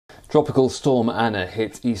Tropical storm Anna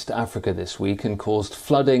hit East Africa this week and caused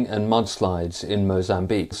flooding and mudslides in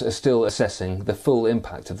Mozambique. Are still assessing the full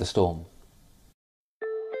impact of the storm.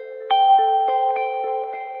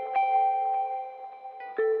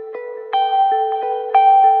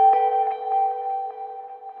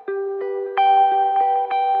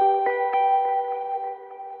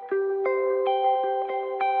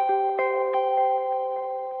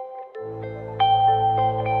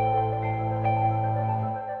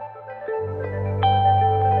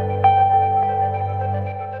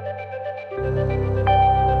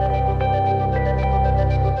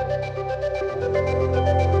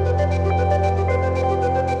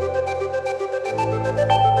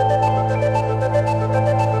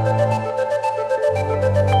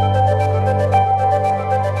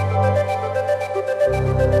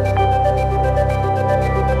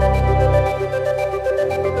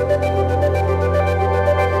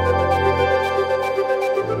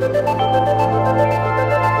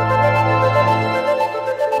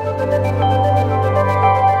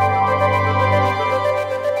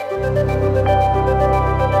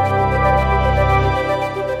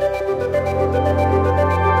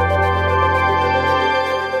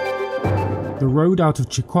 The road out of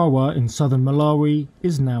Chikwawa in southern Malawi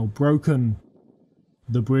is now broken.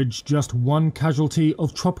 The bridge just one casualty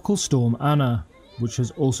of Tropical Storm Anna, which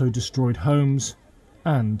has also destroyed homes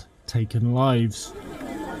and taken lives.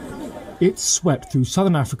 It's swept through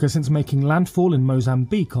southern Africa since making landfall in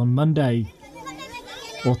Mozambique on Monday.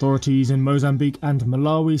 Authorities in Mozambique and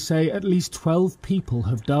Malawi say at least 12 people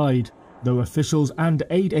have died, though officials and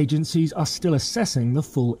aid agencies are still assessing the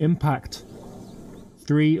full impact.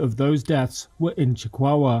 3 of those deaths were in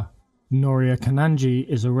Chikwawa. Noria Kananji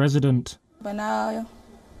is a resident.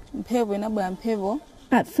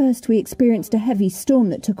 At first we experienced a heavy storm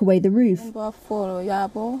that took away the roof. 4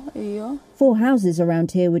 houses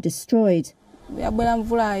around here were destroyed.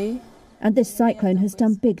 And this cyclone has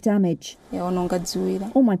done big damage.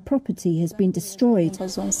 All my property has been destroyed.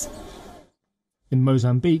 In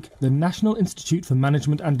Mozambique, the National Institute for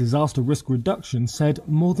Management and Disaster Risk Reduction said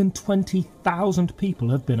more than 20,000 people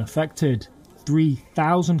have been affected.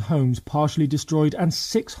 3,000 homes partially destroyed and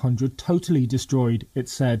 600 totally destroyed, it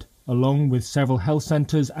said, along with several health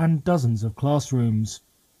centres and dozens of classrooms.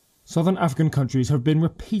 Southern African countries have been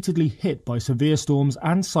repeatedly hit by severe storms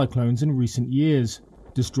and cyclones in recent years,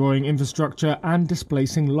 destroying infrastructure and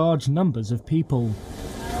displacing large numbers of people.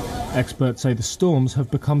 Experts say the storms have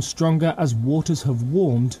become stronger as waters have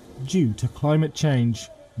warmed due to climate change,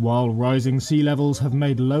 while rising sea levels have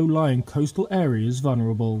made low-lying coastal areas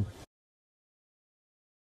vulnerable.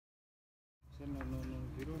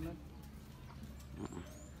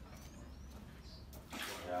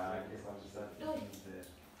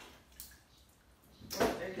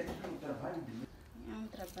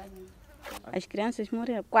 As crianças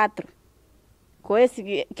morreram 4. Com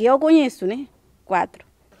esse que eu conheço, né? 4.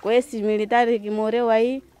 Com esses militares que morreram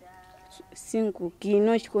aí, 5 que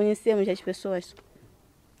nós conhecemos as pessoas.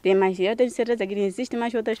 Tem mais, eu tenho certeza que existem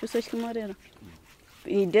mais outras pessoas que morreram.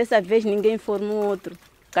 E dessa vez ninguém informou outro.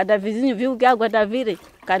 Cada vizinho viu que a água está vindo,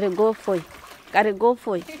 carregou, foi. Carregou,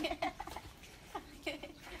 foi.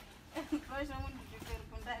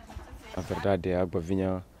 A verdade, a água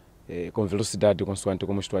vinha com velocidade consoante,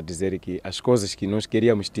 como estou a dizer, que as coisas que nós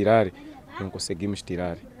queríamos tirar, não conseguimos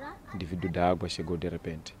tirar, devido à água chegou de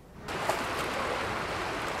repente.